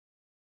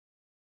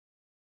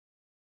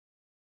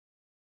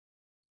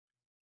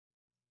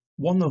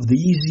One of the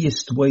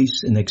easiest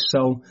ways in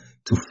Excel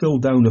to fill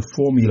down a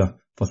formula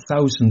for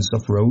thousands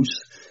of rows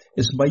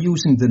is by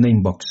using the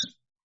name box.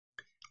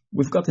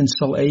 We've got in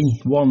cell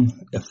A1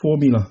 a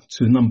formula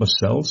to number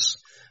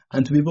cells,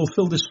 and we will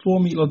fill this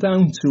formula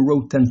down to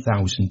row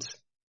 10,000.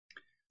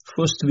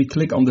 First we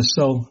click on the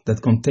cell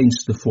that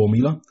contains the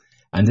formula,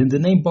 and in the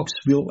name box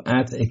we'll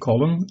add a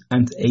column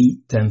and a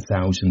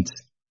 10,000.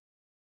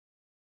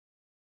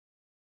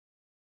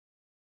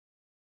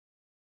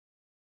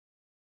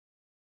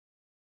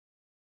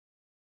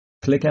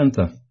 Click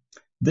enter.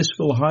 This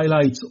will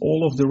highlight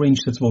all of the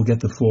range that will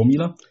get the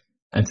formula,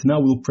 and now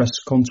we'll press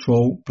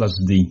Ctrl plus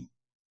D.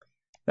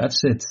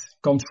 That's it.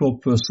 Ctrl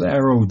plus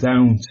arrow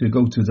down to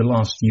go to the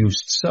last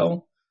used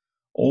cell.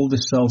 All the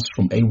cells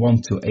from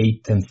A1 to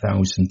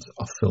A10,000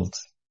 are filled.